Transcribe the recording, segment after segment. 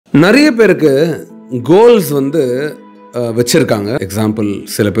நிறைய பேருக்கு கோல்ஸ் வந்து வச்சுருக்காங்க. எக்ஸாம்பிள்,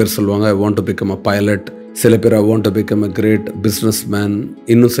 சில பேர் சொல்லுவாங்க I want to become a pilot, சில பேர் I want to become a great business man,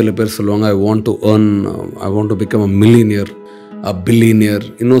 இன்னும் சில பேர் சொல்லுவாங்க I want to become a millionaire, a billionaire,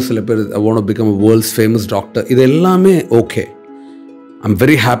 இன்னும் சில பேர் I want to become a world's famous doctor. இது எல்லாமே okay, I am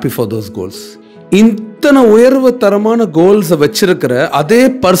very happy for those goals. இத்தனை உயர்வு தரமான கோல்ஸை வச்சிருக்கிற அதே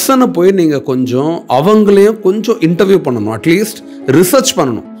பர்சனை போய் நீங்கள் கொஞ்சம் அவங்களையும் கொஞ்சம் இன்டர்வியூ பண்ணணும், அட்லீஸ்ட் ரிசர்ச்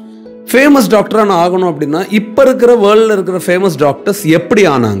பண்ணணும். ஃபேமஸ் டாக்டராக நான் ஆகணும் அப்படின்னா இப்போ இருக்கிற வேர்ல்டில் இருக்கிற ஃபேமஸ் டாக்டர்ஸ் எப்படி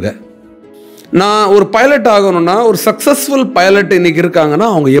ஆனாங்க? நான் ஒரு பைலட் ஆகணும்னா ஒரு சக்ஸஸ்ஃபுல் பைலட் இன்னைக்கு இருக்காங்கன்னா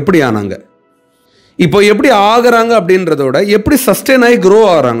அவங்க எப்படி ஆனாங்க? இப்போ எப்படி ஆகுறாங்க அப்படின்றத விட எப்படி சஸ்டெயின் ஆகி க்ரோ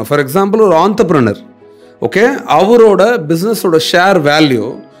ஆகிறாங்க. ஃபார் எக்ஸாம்பிள், ஒரு ஆண்டர்ப்ரனர், ஓகே, அவரோட பிஸ்னஸோட ஷேர் வேல்யூ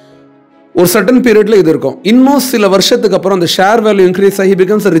ஒரு சர்டன் பீரியட்ல இது இருக்கும். இன்னும் சில வருஷத்துக்கு அப்புறம் அந்த ஷேர் வேல்யூ இன்க்ரீஸ் ஆகி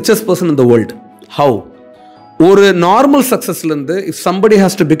becomes the richest person in the world. How? ஒரு normal சக்ஸஸ்லேருந்து if somebody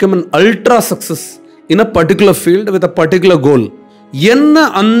has to become an ultra success in a particular field with a particular கோல், என்ன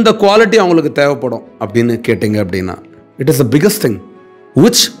அந்த குவாலிட்டி அவங்களுக்கு தேவைப்படும் அப்படின்னு கேட்டிங்க அப்படின்னா it is the biggest thing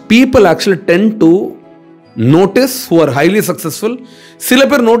which people actually tent to notice who are highly successful. சில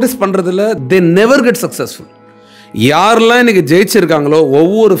பேர் notice பண்ணுறதுல தே நெவர் கெட் சக்ஸஸ்ஃபுல். யாரெல்லாம் இன்றைக்கி ஜெயிச்சிருக்காங்களோ,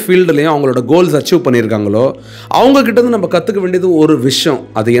 ஒவ்வொரு ஃபீல்டுலையும் அவங்களோட கோல்ஸ் அச்சீவ் பண்ணியிருக்காங்களோ, அவங்கக்கிட்டேருந்து நம்ம கற்றுக்க வேண்டியது ஒரு விஷயம்.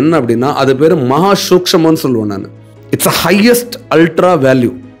 அது என்ன அப்படின்னா அது பேர் மகா சூக்ஷமன்னு சொல்லுவேன் நான். It's a highest ultra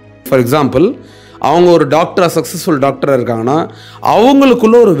value. For example, அவங்க ஒரு டாக்டராக சக்ஸஸ்ஃபுல் டாக்டராக இருக்காங்கன்னா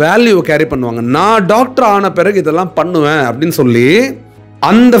அவங்களுக்குள்ள ஒரு வேல்யூவை கேரி பண்ணுவாங்க. நான் டாக்டர் ஆன பிறகு இதெல்லாம் பண்ணுவேன் அப்படின்னு சொல்லி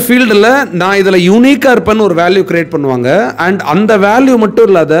அந்த ஃபீல்டில் நான் இதில் யூனிக்காக இருப்பேன்னு ஒரு வேல்யூ கிரியேட் பண்ணுவாங்க. அண்ட் அந்த வேல்யூ மட்டும்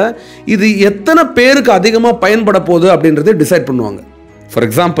இல்லாத இது எத்தனை பேருக்கு அதிகமாக பயன்பட போகுது அப்படின்றத டிசைட் பண்ணுவாங்க. ஃபார்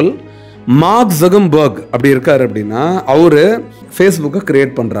எக்ஸாம்பிள், மார்க் ஜகன்பர்க் அப்படி இருக்கார் அப்படின்னா அவர் ஃபேஸ்புக்கை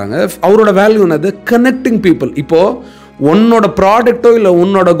கிரியேட் பண்ணுறாங்க. அவரோட வேல்யூ என்னது? Connecting people. இப்போது உன்னோட ப்ராடக்டோ இல்லை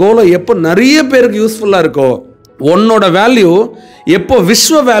உன்னோட கோலோ எப்போ நிறைய பேருக்கு யூஸ்ஃபுல்லாக இருக்கோ, உன்னோட வேல்யூ எப்போ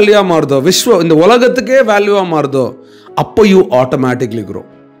விஸ்வ வேல்யூவாக மாறுதோ, இந்த உலகத்துக்கே வேல்யூவாக மாறுதோ, அப்போ யூ ஆட்டோமேட்டிக்லி க்ரோ.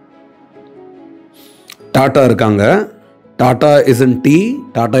 டாட்டா இருக்காங்க. Tata is in tea,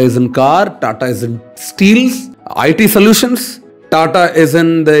 tata is in car, tata is in Steeles, ID solutions, tata is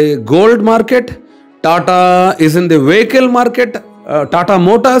in the gold market, tata is in the vehicle market, tata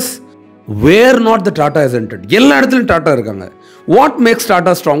Motors. Where not the tata is entered. எல்லா இடத்துலையும் tata இருக்காங்க. What makes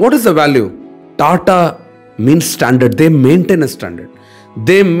tata strong? What is the value? Tata means standard. They maintain a standard.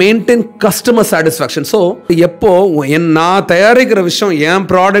 They maintain customer satisfaction. So எப்போ நான் தயாரிக்கிற விஷயம், என்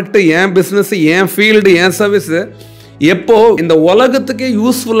product, என் business, என் field, என் service எப்போ இந்த உலகத்துக்கே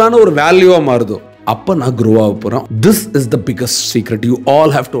யூஸ்ஃபுல்லான ஒரு வேல்யூவாக மாறுதோ அப்போ நான் க்ரோ ஆக போகிறேன். This is the biggest secret. You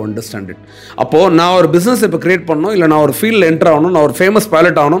all have to understand it. அப்போது நான் ஒரு பிஸ்னஸ் இப்போ கிரியேட் பண்ணணும், இல்லை நான் ஒரு ஃபீல்டில் என்டர் ஆகணும், நான் ஒரு ஃபேமஸ்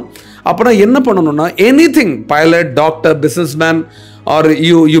பைலட் ஆகணும். அப்போ நான் என்ன பண்ணணும்னா any thing, pilot, doctor, business man, are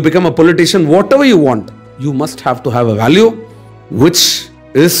you become a politician, what ever you want, you must have to have a value which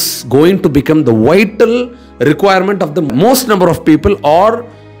is going to become the vital requirement of the most number of people or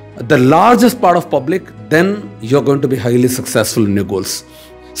the largest part of public. Then you're going to be highly successful in your goals.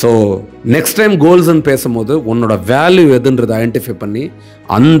 So next time goals and பேசும்போது உன்னோட value எதுன்றதை identify பண்ணி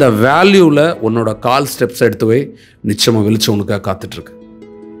அந்த வேல்யூவில் உன்னோட கால் steps எடுத்து வை, நிச்சயமாக வெளிச்சம் உனக்காக காத்துட்ருக்கு.